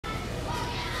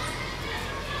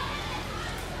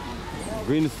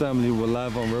Greetings family, we're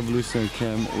live on Revolution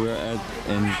Camp. We're at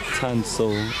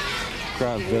Ntonso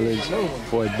Craft Village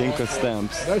for Adinkra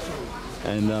stamps.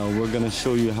 And we're gonna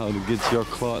show you how to get your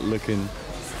cloth looking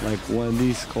like one of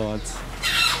these cloths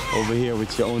over here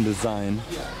with your own design.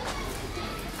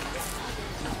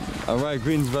 Alright,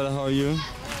 greetings brother, how are you?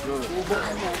 Good.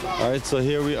 Alright, so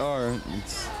here we are.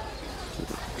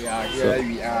 We are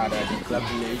at the Adinkra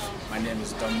village. My name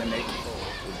is Dominic.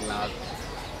 We're glad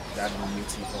that we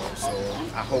meet you all. So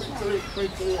I hope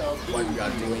what we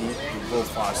are doing will go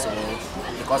far. So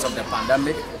because of the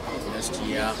pandemic next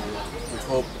year, we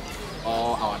hope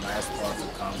all our diaspora to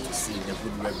come to see the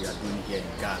good work we are doing here in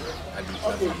Ghana at the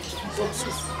village.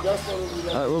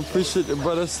 I appreciate it,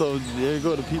 brother. So there you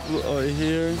go, the people are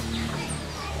here.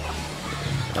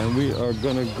 And we are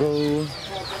gonna go.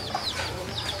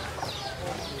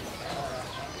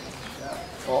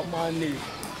 For money.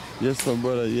 Yes, my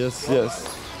brother. Yes,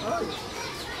 yes.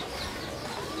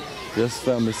 Yes,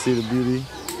 family. See the beauty.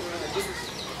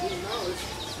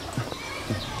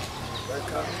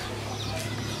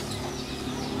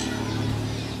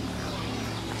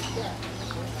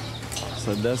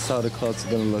 So that's how the cloth's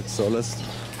gonna look. So let's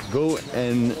go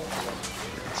and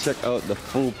check out the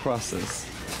full process.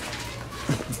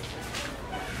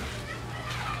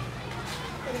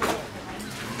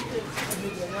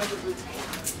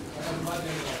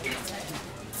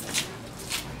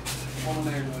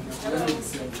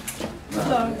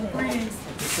 Hello, greetings.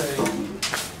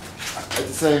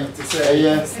 To say,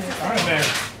 yes.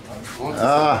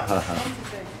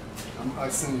 I'm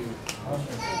asking you.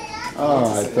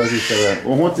 Oh, I thought you said that.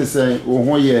 We want to say,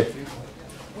 yeah.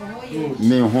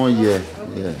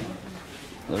 Yeah.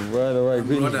 All right.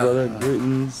 Greetings, brother.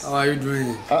 Greetings. How are you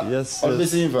doing? Yes, I'm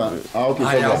listening, Ivan.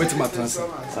 Okay, I'll be to my transfer.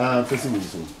 facing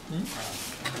with you.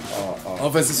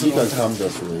 Office You can come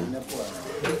this way.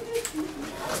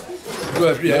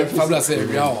 Fabulous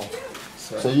area.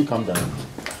 So you come down.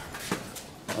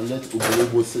 And let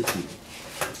Ubolobo sit here.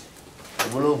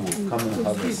 Ubolobo, come and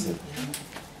have a seat.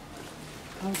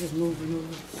 I'm just moving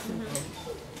over.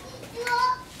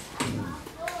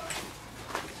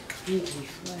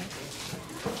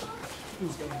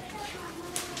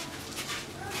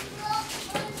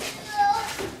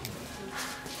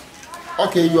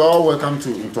 Okay, you are all welcome to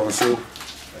Ntonso,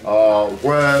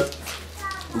 where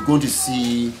we're going to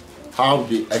see how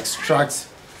they extract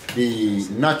the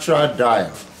natural dye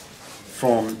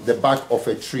from the bark of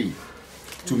a tree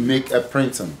to make a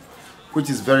printing, which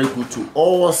is very good to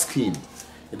all skin.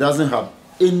 It doesn't have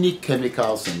any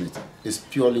chemicals in it. It's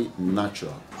purely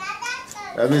natural.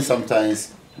 I mean,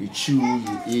 sometimes you chew,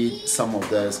 you eat some of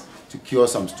this to cure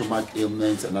some stomach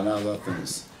ailments and other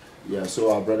things. Yeah,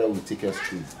 so our brother will take us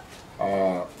through.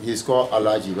 He's called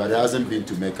Alaji, but he hasn't been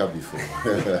to Mecca before.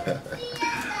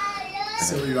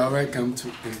 So you are welcome to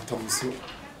Ntonso,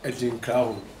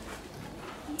 Adinkra.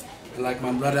 Like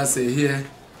my brother say here,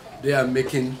 they are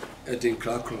making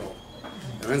Adinkra cloth.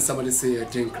 And when somebody say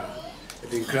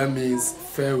Adinkra means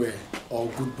farewell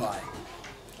or goodbye.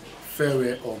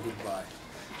 Farewell or goodbye.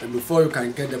 And before you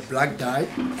can get the black dye,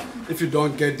 if you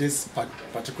don't get this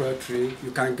particular tree,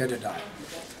 you can't get the dye.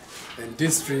 And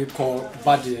this tree called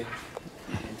Badi,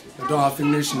 they don't have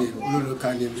English name,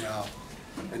 local name they have.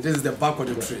 And this is the back of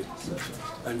the tree.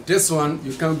 And this one,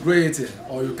 you can grow it here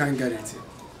or you can't get it here.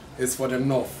 It's for the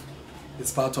north.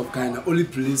 It's part of Ghana. Only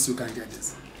place you can get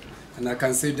this. And I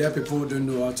can say there people don't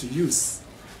know how to use.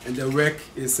 And the work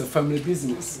is a family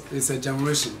business. It's a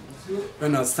generation.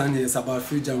 When I stand here, it's about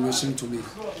 3 generations to me.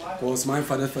 Because my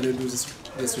father do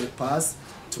this work pass,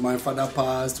 to my father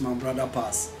pass, to my brother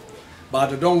pass.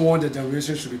 But I don't want the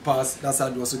generation should be passed. That's how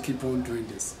they also keep on doing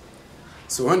this.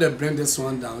 So when they bring this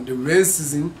one down, the rain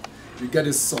season, you get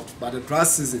it soft. But the dry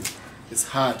season, it's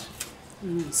hard.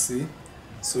 See?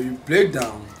 So you break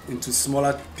down into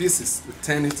smaller pieces. You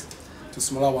turn it to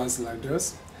smaller ones like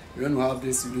this. When you have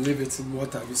this, you leave it in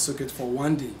water. You soak it for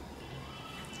 1 day.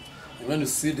 And when you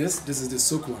see this, this is the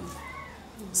soak one.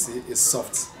 See, it's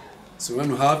soft. So when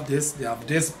you have this, they have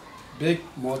this big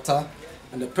mortar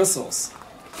and the pestles.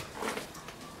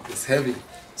 It's heavy.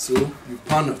 So you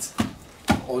pan it,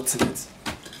 alternate.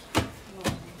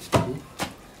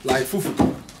 Like fufu.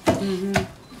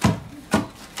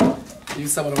 If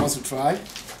somebody wants to try,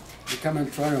 you come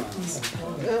and try on us.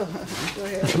 Go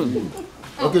ahead.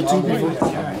 Okay, 2 people.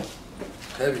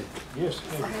 Heavy. Yes.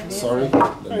 Sorry.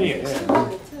 Oh, yes.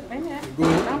 Go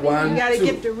 1, You gotta 2.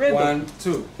 get the rhythm. 1,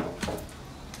 2.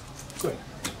 Good.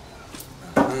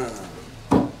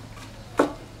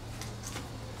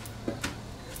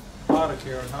 Harder,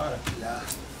 Karen, harder. Yeah.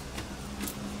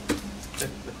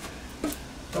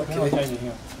 Okay.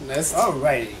 Next. All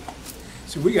righty.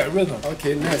 So we got rhythm.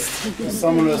 Okay, next.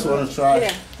 Someone else want to try?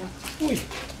 Yeah.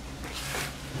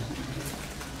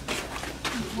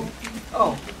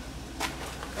 Oh.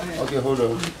 Okay, hold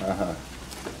on.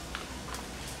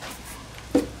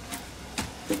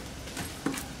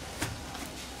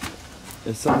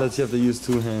 It's something that you have to use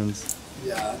 2 hands.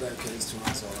 Yeah, that case too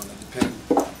much on the pen.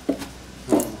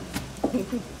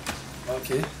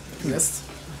 Okay, next.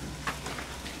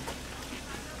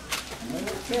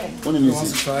 What do you Who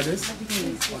wants to see? try this?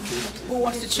 Who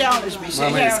wants to challenge me? Say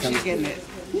Mama is how she's coming. getting it.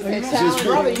 She's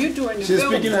Brother, you doing the She's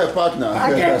building. picking her partner.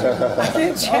 I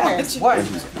can't challenge you.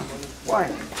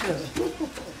 One.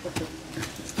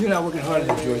 You're not working hard at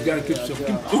it, Joe. You gotta keep some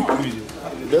music.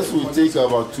 This will take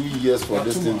about 2 years for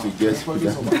this thing to get done.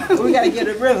 We gotta get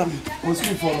a rhythm. What's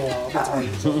good for a while?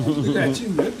 Look at you.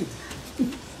 Look at you.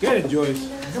 Get it, Joyce.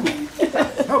 Come on.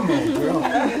 Come on, girl.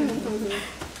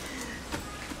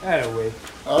 That away.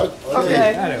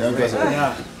 Okay. That away.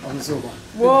 Yeah, on the sofa.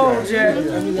 Whoa, Jack.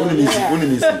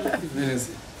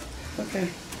 Minutes. Okay.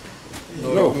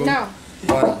 No. No.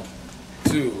 1,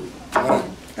 2,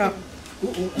 1.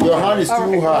 Your hand is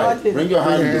too high. Bring your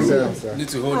hand in. You need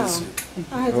to hold this.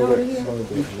 I had over here.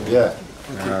 Yeah.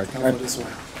 Come for this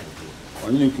one.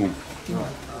 On you come.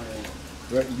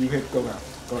 Right, you hit go out.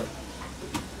 Go ahead.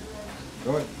 Go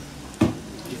ahead.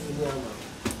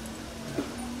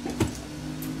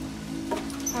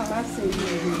 Oh, I see.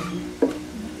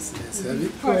 It's heavy.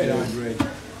 Go ahead, Andre.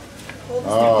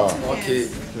 Oh, Okay.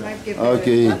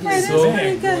 okay. So,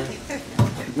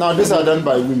 Now these are done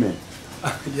by women.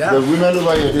 yeah. The women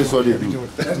over here, this is what they do.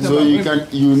 So you can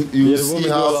you Yeah, the see women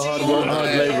do all the how. hard work, hard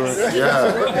labor. Yeah,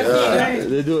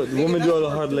 yeah. The women do all the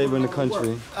hard labor in the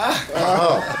country.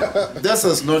 This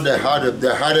is not the hardest.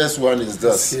 The hardest one is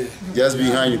this. Okay. Just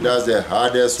behind you, that's the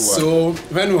hardest one. So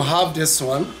when you have this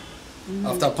one,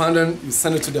 after pounding, you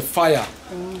send it to the fire.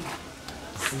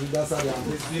 See, that's how you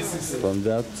have this is it. From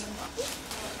that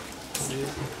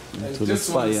And to the this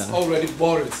one is fire. already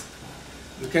boiled.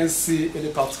 You can't see any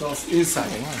particles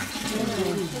inside.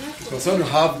 Because when you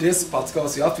have these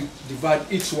particles, you have to divide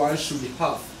each one should be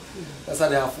half. That's how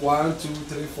they have 1, 2,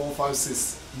 3, 4, 5,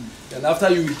 6. Then after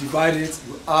you divide it,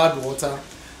 you add water,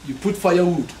 you put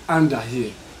firewood under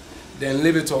here, then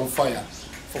leave it on fire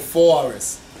for 4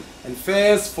 hours. And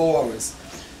first 4 hours,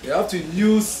 you have to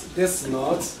use this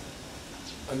knot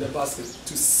on the basket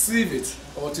to sieve it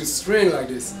or to strain like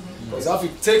this. Because you have to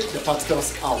take the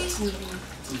particles out.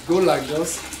 You go like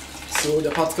this, so the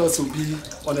particles will be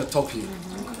on the top here.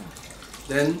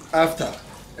 Then after,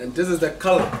 and this is the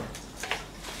color.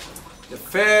 The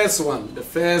first one, the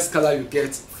first color you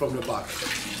get from the back.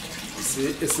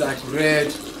 See, it's like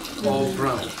red or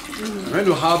brown. And when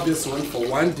you have this one for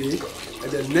 1 day,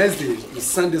 and the next day you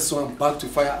send this one back to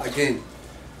fire again.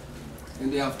 And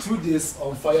they have 2 days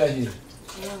on fire here.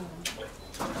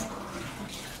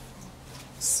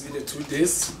 See the 2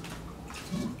 days?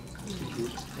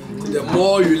 The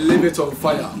more you leave it on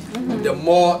fire, the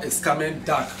more it's coming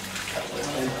dark.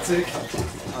 And take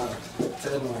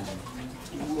third one.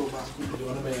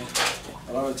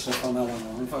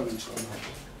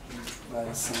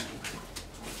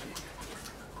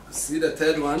 See the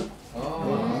third one?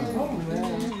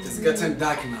 It's getting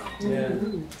dark now.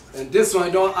 And this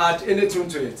one, don't add anything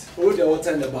to it. Hold the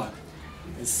water in the back.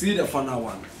 And see the final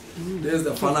one. This is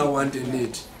the final one they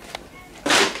need.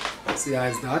 See how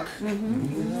it's dark?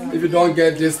 If you don't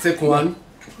get this thick one,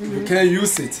 you can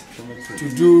use it to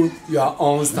do your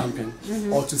own stamping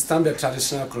or to stamp the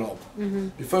traditional cloth.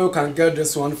 Before you can get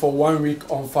this one for 1 week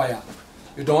on fire,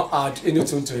 you don't add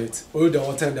anything to it. Hold the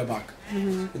water in the back.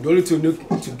 And the only thing you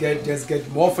need to get, just get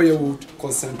more firewood,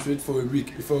 concentrate for a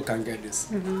week before you can get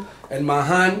this. And my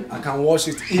hand, I can wash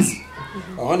it easy.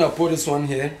 I want to put this one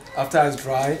here. After it's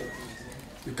dry,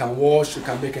 you can wash, you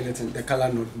can make anything. The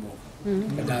color not more.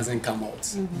 It doesn't come out.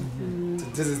 So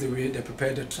this is the way they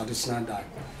prepare the traditional dye.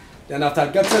 Then after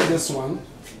getting this one,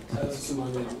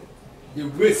 the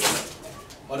waste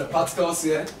or the particles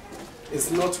here is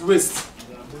not waste.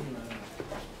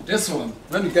 This one,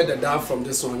 when you get the dye from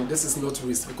this one, this is not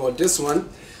waste because this one,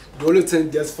 the only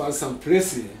thing just find some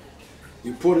place here.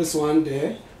 You put this one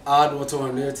there, add water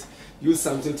on it, use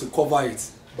something to cover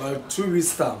it. But 2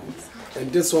 weeks time,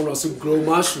 and this one also grow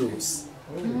mushrooms.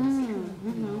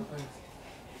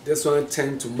 This one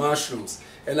tend to mushrooms.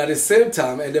 And at the same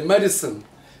time, and the medicine,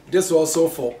 this also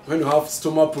for when you have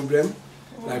stomach problem,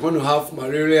 like when you have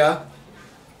malaria,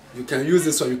 you can use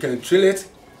this one, you can drill it,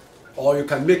 or you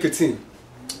can make it in.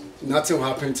 Nothing will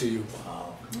happen to you.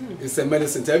 It's a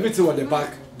medicine. Everything on the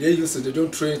back, they use it, they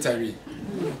don't throw it away.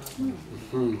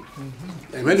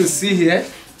 And when you see here,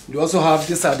 you also have,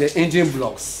 these are the engine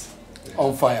blocks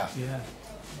on fire.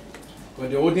 But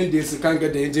the olden days, you can't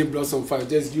get the engine blocks on fire.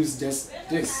 Just use just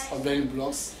this oven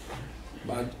blocks.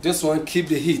 But this one keep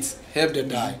the heat, help the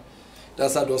dye.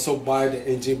 That's how they also buy the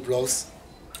engine blocks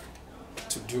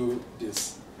to do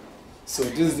this. So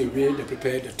this is the way they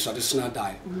prepare the traditional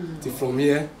dye. So from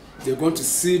here, they're going to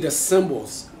see the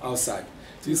symbols outside.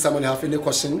 If somebody have any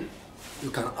question,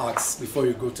 you can ask before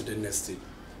you go to the next stage.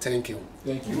 Thank you.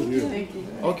 Thank you. Thank you.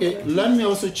 Okay, let me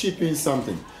also chip in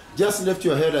something. Just lift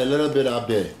your head a little bit up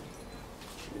there.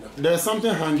 There's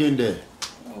something hanging there.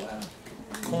 Oh,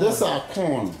 wow. These are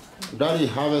corn that is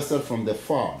harvested from the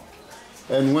farm.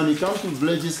 And when it comes to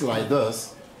villages like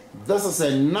this is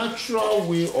a natural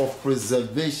way of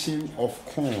preservation of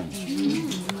corn.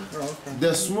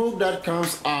 The smoke that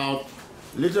comes out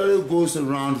literally goes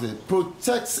around it,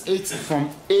 protects it from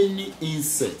any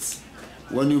insects.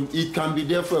 It can be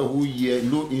there for a whole year,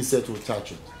 no insect will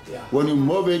touch it. Yeah. When you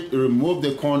remove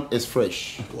the corn, it's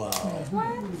fresh. Wow.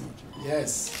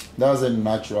 Yes. That's a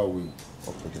natural way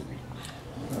of protecting it.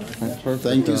 Perfect.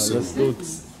 Thank you, sir.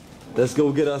 Let's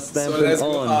go get our stamp on. So let's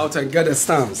go out and get the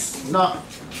stamps. Now,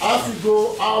 as you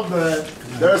go out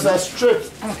there's a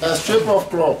strip of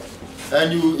cloth,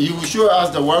 and he will show us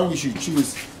the one we should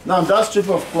choose. Now, that strip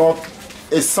of cloth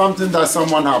is something that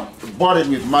someone have bought it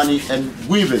with money and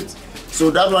weave it.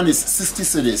 So that one is 60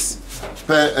 cedis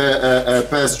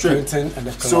per strip.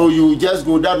 So you just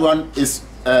go. That one is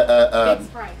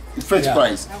fixed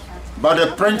price. Okay. But the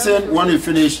printing, when you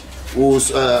finish,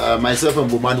 myself and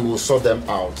Bumani will sort them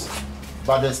out.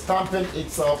 But the stamping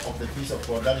itself of the piece of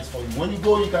cloth, that is for you. When you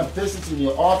go, you can place it in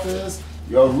your office,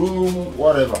 your room,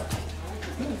 whatever.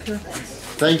 Okay.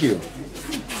 Thank you.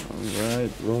 All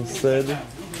right, well said.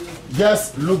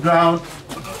 Just look down,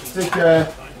 take care,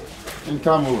 and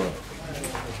come over.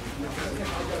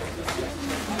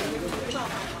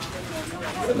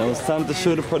 Now it's time to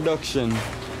show the production.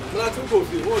 Go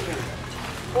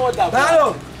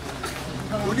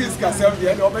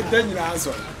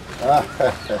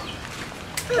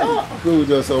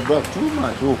yourself back too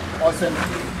much. Awesome.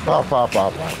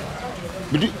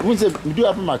 We do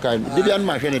have my kind. Did you have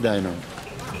my kind of dino?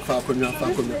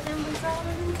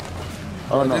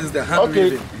 Oh no. This is the hand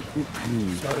okay.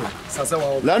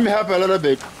 Let me help a little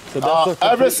bit. So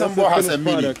every symbol has a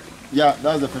meaning. Yeah,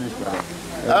 that's the finished product.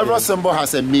 Every symbol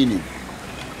has a meaning.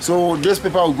 So this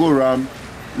paper will go around,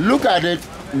 look at it,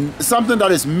 something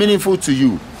that is meaningful to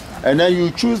you, and then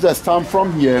you choose the stamp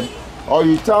from here, or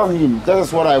you tell him, this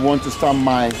is what I want to stamp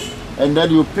mine, and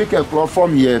then you pick a cloth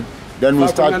from here, then we'll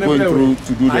start going through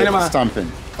to do the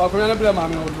stamping.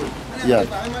 Yeah.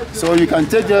 So you can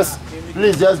take this,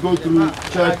 please just go through,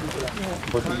 check.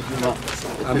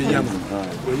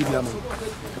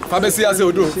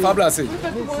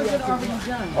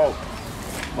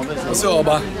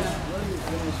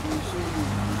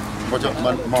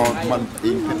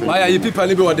 Why are you people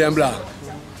living with them blah?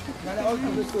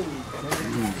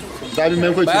 I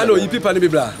know you people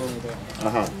living blah.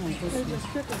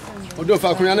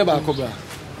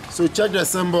 So check the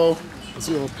symbol. The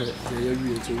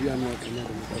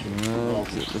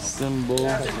symbol.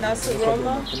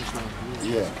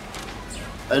 Yeah.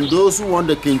 And those who want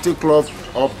the kente cloth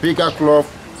or bigger cloth,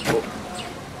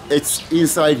 it's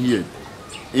inside here,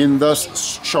 in this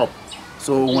shop.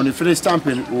 So when you finish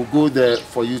stamping, we'll go there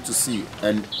for you to see.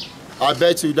 And I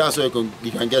bet you that's where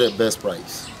you can get a best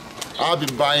price. I've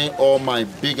been buying all my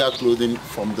bigger clothing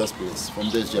from this place, from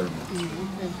this Jeremy.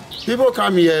 People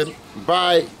come here,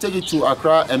 buy, take it to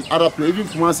Accra and other places, even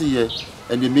Kumasi here,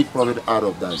 and they make profit out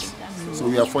of that. So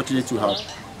we are fortunate to have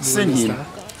seen him,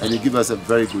 and he give us a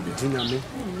very good deal.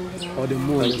 Or the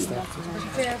moon and stuff.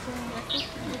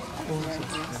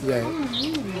 Yeah.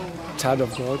 Child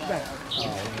of God.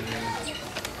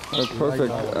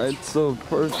 Perfect. Alright, so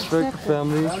perfect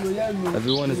family.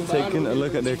 Everyone is taking a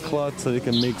look at their cloth so they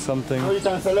can make something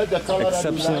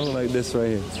exceptional like this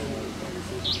right here.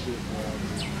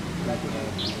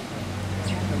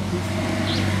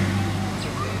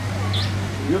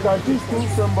 You can choose two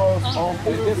symbols on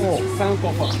this is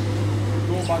Sankofa.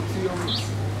 Go back to your roots.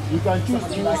 You can choose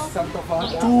 2,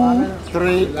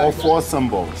 3, or 4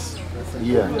 symbols.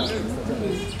 Yeah.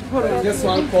 This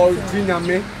one called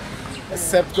Diname,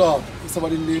 except God. If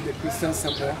somebody need the Christian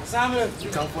symbol, you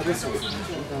can for this one.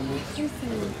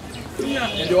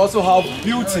 And they also have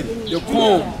beauty, the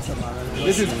comb.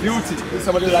 This is beauty. If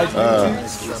somebody likes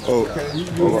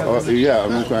beauty, yeah,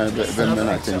 I'm not going to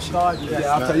pay attention.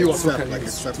 Yeah, after you also can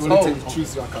use it. To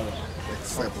choose your color.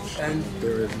 And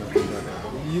there is nothing like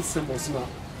use symbols now.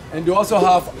 And they also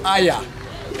have Aya.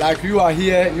 Like you are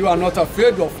here, you are not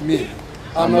afraid of me.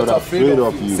 I'm not afraid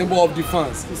of you. Symbol of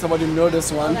defense. If somebody know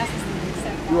this one,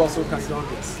 you also can do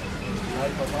this.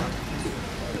 Right, Papa?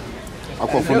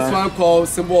 This one called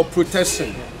symbol of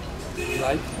protection.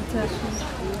 Right?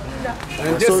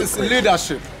 And this is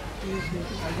leadership.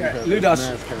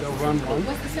 Leadership.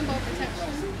 What's the symbol of protection?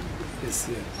 It's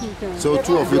here. So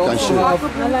two of you can share. I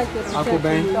like it.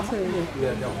 Akobeng.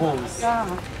 Yeah, the horns.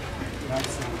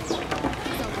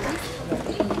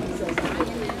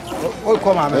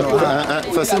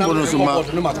 For symbol no suma.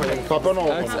 Papa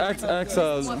no. X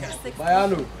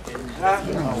Bayano. I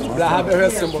have a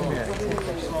red symbol.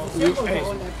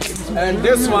 And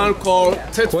this one called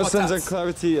tit for what sense of tat.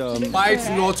 clarity? Fight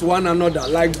not one another.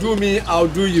 Like do me, I'll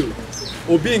do you.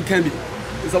 Obi and Kendi.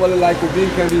 It's about like Obi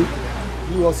and Kendi.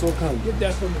 You also can. Get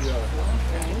that from me, y'all.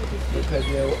 Because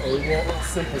they're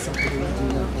simple,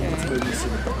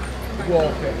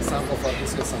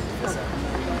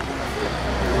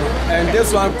 and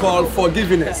this one called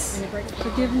forgiveness.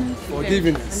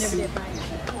 Forgiveness.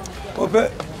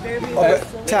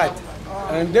 Tat.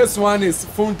 And this one is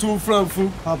Funtu Franfu.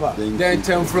 Then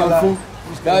Chen Franfu.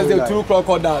 That's the two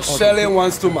crocodiles sharing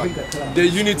one stomach. The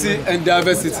unity and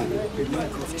diversity.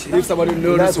 If somebody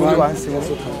knows this one.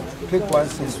 Pick one.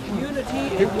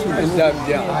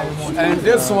 And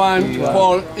this one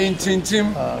called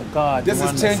Inchinchim. This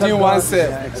is changing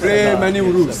oneself, play many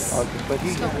rules.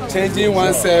 Changing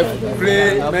oneself,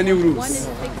 play many rules.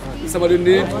 Somebody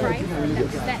need?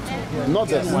 Not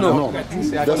that. No.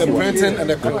 The printing and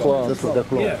the claw. The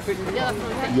claw.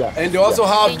 Yeah. And they also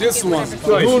have this one.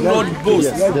 Do not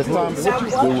boast. The stamp.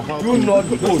 Do not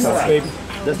boast.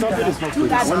 The stamp is not good.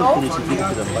 When you finish it, you give it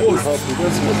to them. Like you help with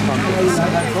this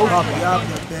stamp.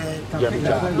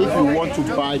 If you want to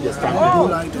buy the stamp,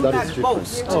 that is different.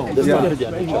 The stamp is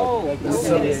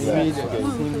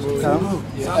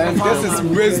And this is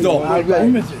wisdom.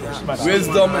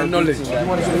 Wisdom and knowledge.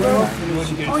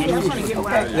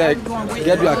 Yeah,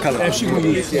 get your color.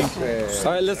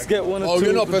 Alright, let's get one or Oh, two.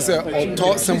 you know, person, or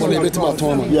talk somebody a bit about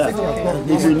Thomas. Yeah.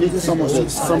 If you need some of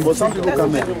some people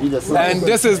come and do the same. And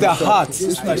this is the heart.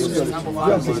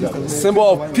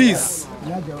 Symbol of peace.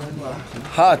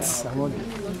 Heart.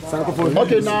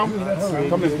 Okay, now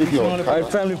come and pick your. Alright,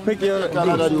 family, pick your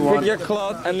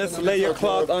cloth and let's lay your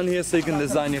cloth on here so you can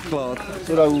design your cloth.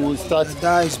 So that we will start. The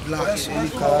dye is black, so any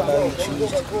color that you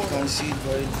choose, you can see it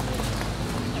very.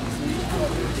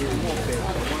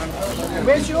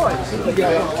 Where's yours?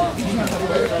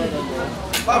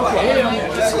 Papa,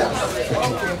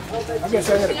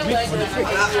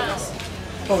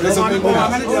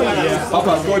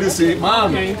 go this way.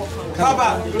 Mom.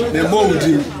 Papa. The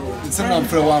molding. It's not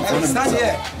for one for them. Stand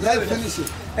here, let me finish it.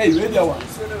 Hey, ready one.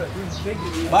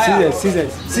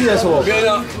 Scissors.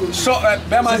 Short,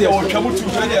 Bama, they will come to you.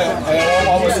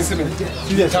 Our system.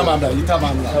 Scissors, come on, you come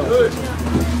on.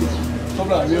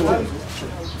 Come on, you want.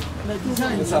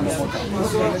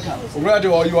 Already,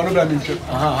 or you want to blame me?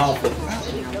 Aha,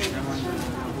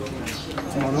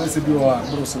 I want to be a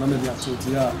Bruce and I'm going to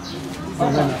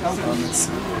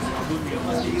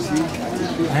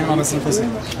I'm a simple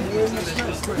thing.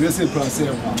 You say,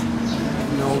 Praser.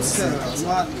 No,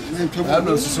 I'm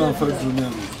not so for you.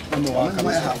 I'm going to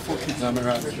have 4 kids. I'm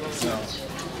around.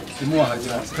 The more I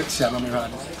just picture, I'm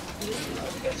around.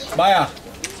 Baya,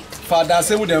 Father,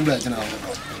 say with them right now. I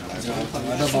don't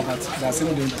know what that's in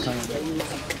the kind of.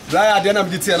 Baya, then I'm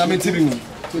detailed. I'm interviewing.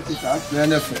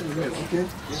 Okay.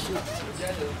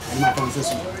 My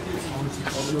conversation.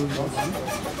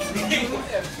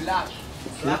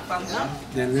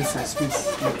 Then this is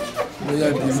space.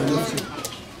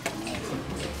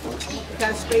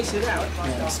 Gotta space it out.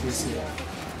 Yeah, space it.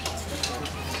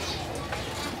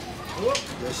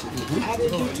 How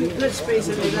did you do good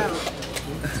spacing it out?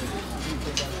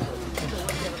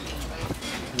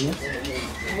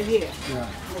 Right here.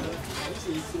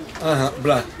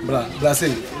 Blah,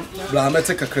 say. Blah, I'm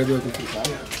take a credit.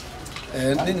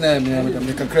 And then I'm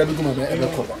make a credit to my ever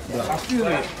cover.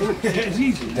 It's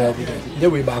easy. The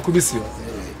way back could be so.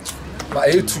 But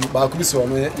I too, back could be so.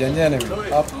 Yan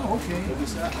up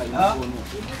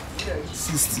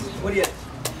 60. What do you?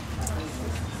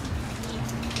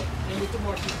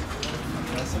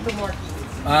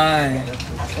 Aye.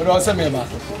 What else am I about?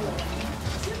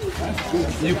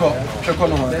 You go. Check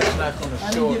on one. That's not going to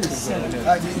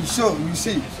show it. You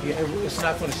see. Yeah, it's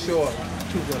not going to show it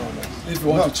too good on us. If you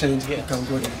want to change, you can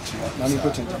go there. Let me go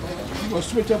change. You go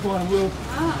switch up on Will.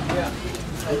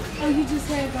 Oh, you just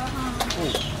said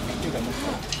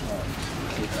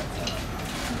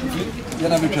Yeah,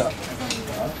 let me try.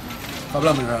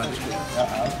 Problem is right.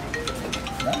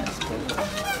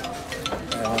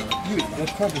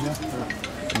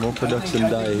 More production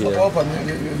die here. You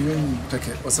take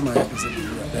it. What's my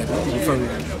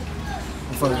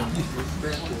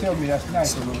Tell me that's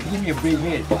nice. Give me a big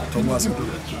head. Thomas,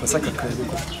 that's like a credit.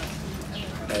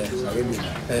 Give me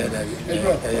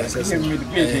the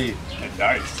big head.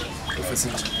 Nice.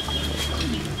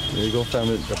 There you go,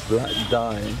 family. The black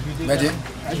dye, Ready?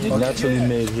 naturally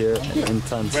made here in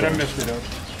Ntonso. But I messed it up.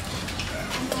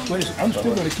 But I'm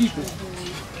still going to keep it.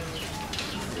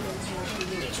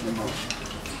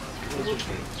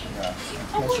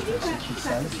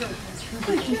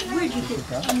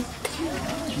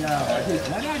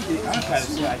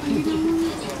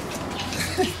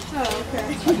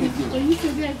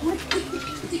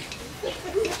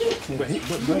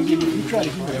 But don't give me, you try to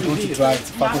keep it. Go to dry it.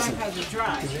 Focus it. Has it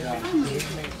dry?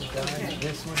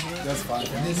 That's fine.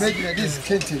 They make it this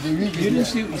kente. They You didn't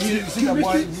see that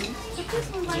boy?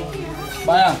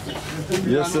 Baya.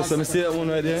 Yes, so let me see that one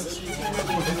right there.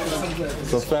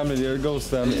 So family, there it goes,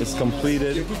 family. It's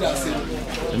completed.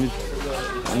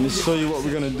 Let me show you what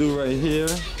we're gonna do right here.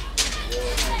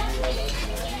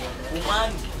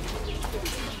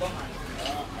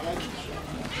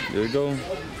 There we go.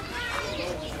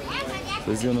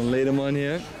 So he's gonna lay them on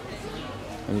here.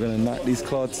 I'm gonna knock these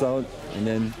cloths out, and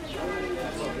then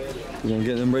we're gonna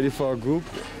get them ready for our group,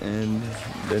 and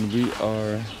then we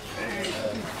are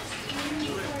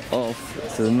off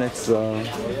to the next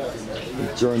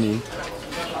journey.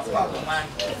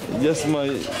 Yes,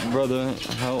 my brother,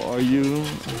 how are you?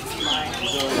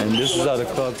 And this is how the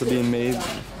cloths are being made.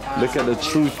 Look at the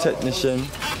true technician.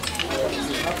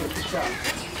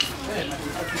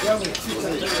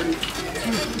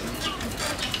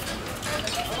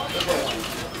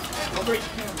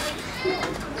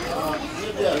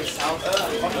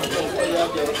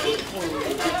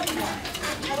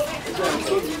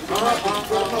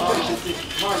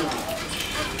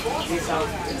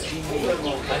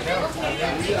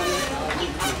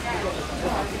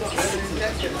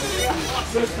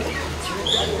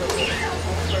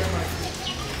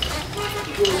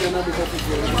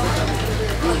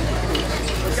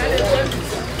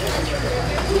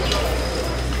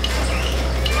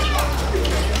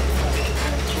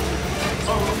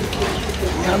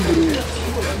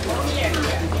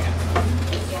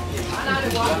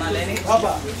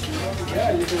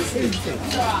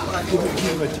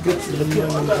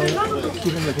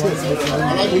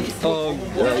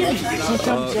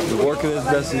 Working as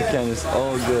best you can. It's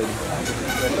all good.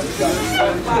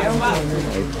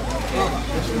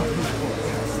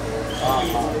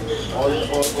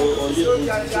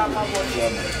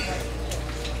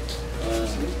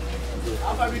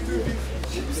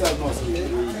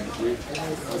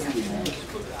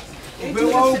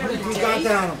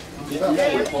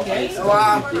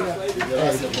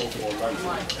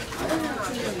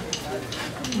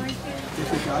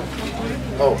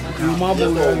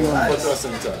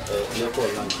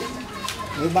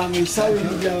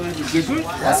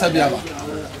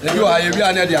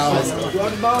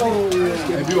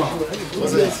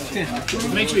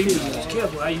 Make sure you're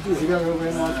careful how you do it.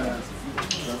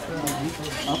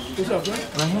 What's up, bro?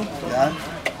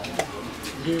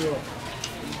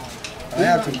 I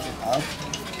have to.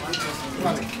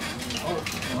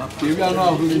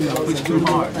 Push too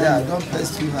hard. Yeah, don't press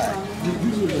too high.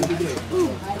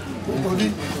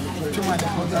 Too much.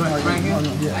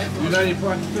 You know any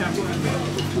part of the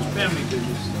family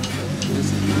business.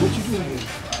 What you doing here?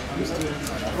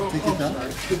 Pick it up.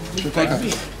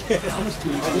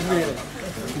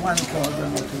 One card.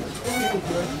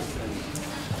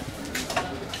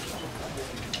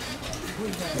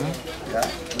 Yeah.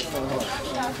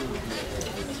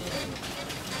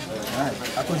 Right.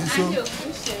 A position.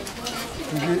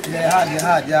 Yeah,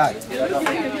 hard. Yeah.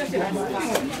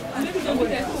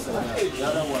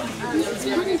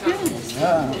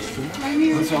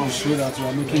 This one will show that you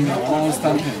are making your own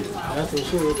stamping.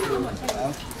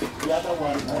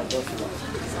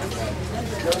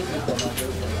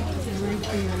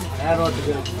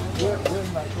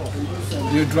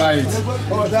 You dry it.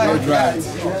 You dry it.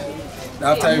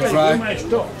 After you dry,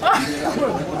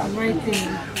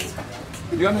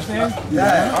 You understand?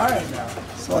 Yeah. All right now.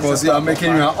 because you are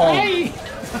making your own. Okay,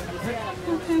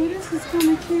 this is kind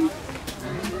of cute.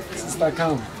 Sister,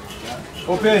 come.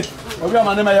 Okay. Okay,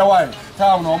 my name is your wife.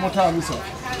 Town, no more town, sir.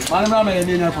 My name is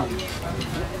your name.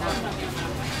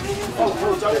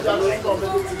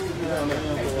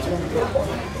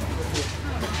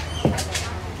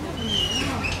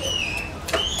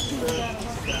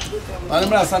 My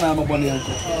name is Sana. I'm a bunny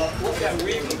uncle.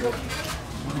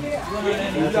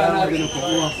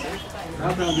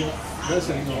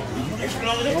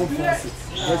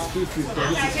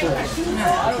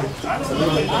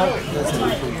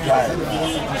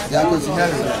 Yeah, because you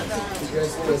have it. There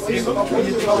you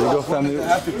go, family.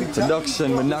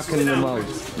 Production, we're knocking them out.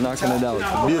 Knocking it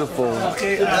out. Beautiful.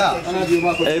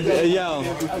 Hey, yo,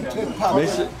 make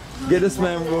sure, get this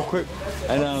man real quick.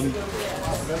 And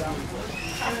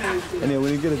anyway,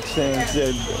 when you get a chance,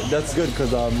 yeah, that's good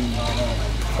because I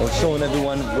was showing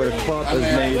everyone where the cloth is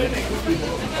made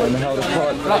and how the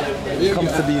cloth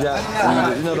comes to be that.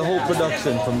 And, you know, the whole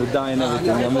production from the dye and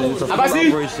everything. I mean, it's a full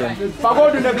operation.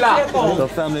 So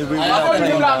family, we're not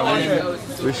playing now.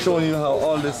 We're showing you how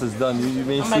all this is done. You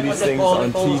may see these things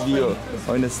on TV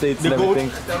or in the States and everything.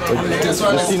 But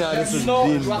you see now this is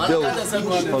being built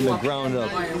from the ground up.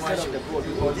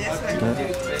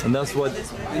 And that's what,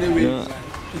 you know,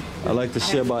 I like to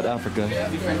share about Africa.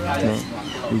 You know,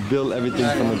 we build everything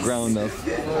from the ground up.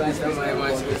 Nice.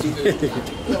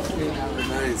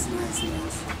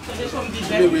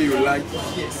 The way you like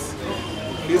it.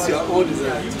 It's your own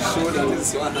design to show that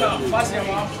it's your handmade.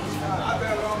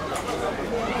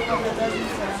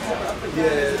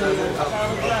 Yeah, up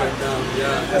and down.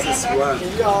 Yeah, this is one.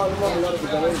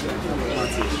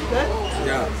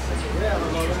 Yeah.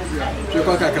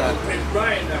 Chupa kakra.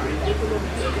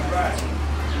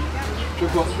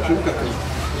 Chupa kakra.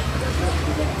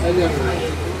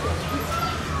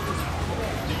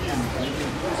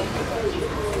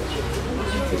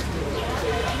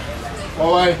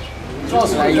 All right. Yes. So hold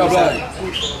it like a photo.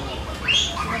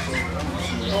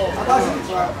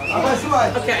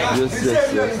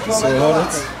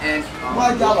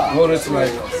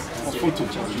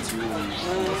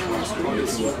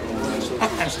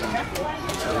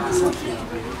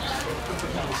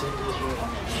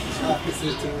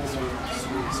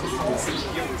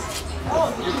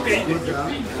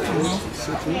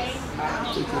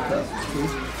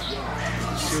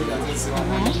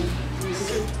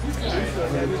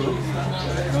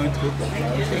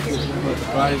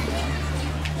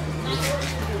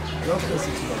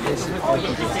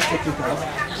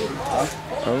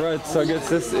 All right, so I guess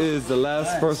this is the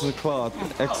last person's cloth.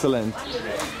 Excellent.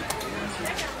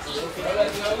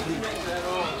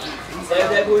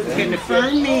 Okay, the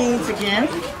fern means again.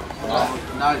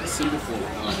 Now it's symbol for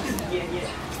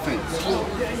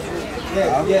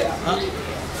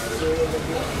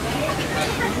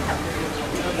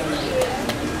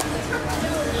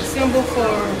Symbol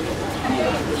for,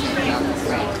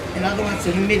 in other words,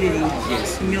 humidity.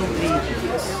 Yes. Humility.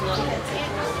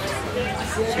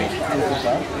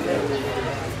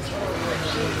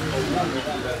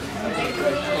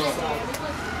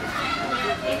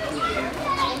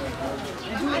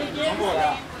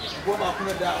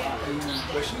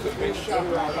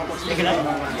 Take it up.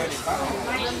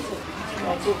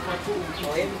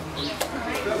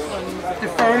 The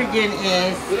fern again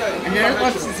is, and then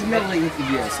what's this humility?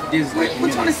 yes. This is like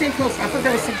Which one is St. Clothesman? I thought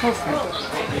that was St. Clothesman.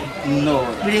 no.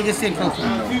 We didn't get St.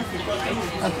 Clothesman.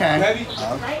 Okay.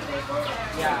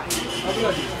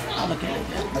 I'll look at it.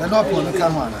 I don't know if you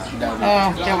can one. Oh,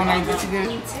 that one ain't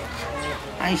good.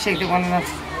 I ain't shake that one enough.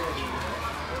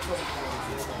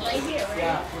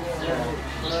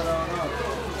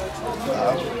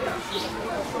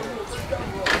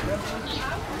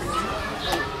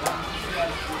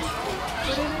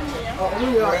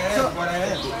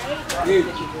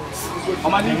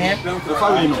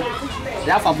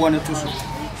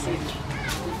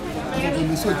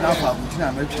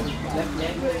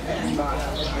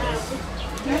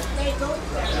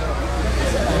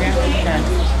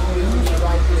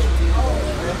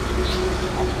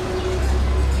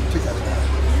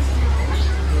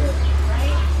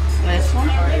 Last one?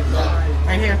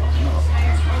 Right here.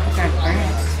 Okay, right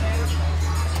here.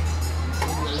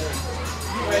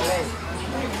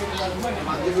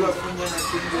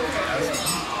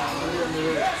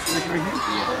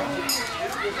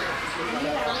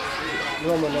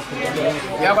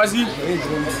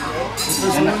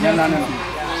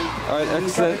 All right,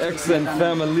 excellent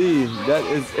family. That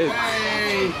is it.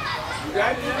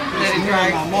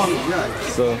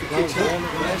 So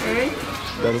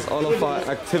that is all of our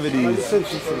activities,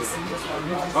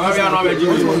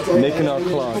 making our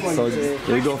cloth. So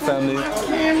there you go, family.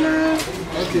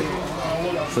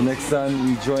 So next time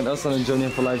you join us on a journey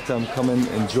for lifetime, come and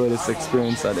enjoy this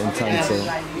experience at Ntonso.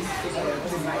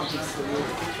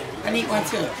 I need one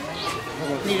too.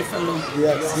 Need a photo.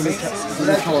 Yes.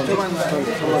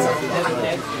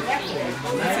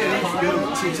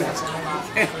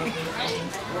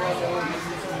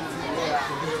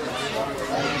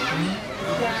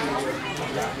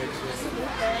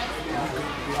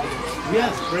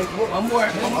 Yes, break one more.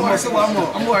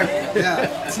 One more.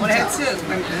 Yeah. Well, I had two.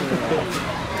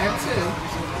 I had two.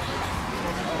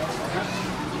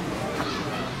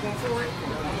 One for it.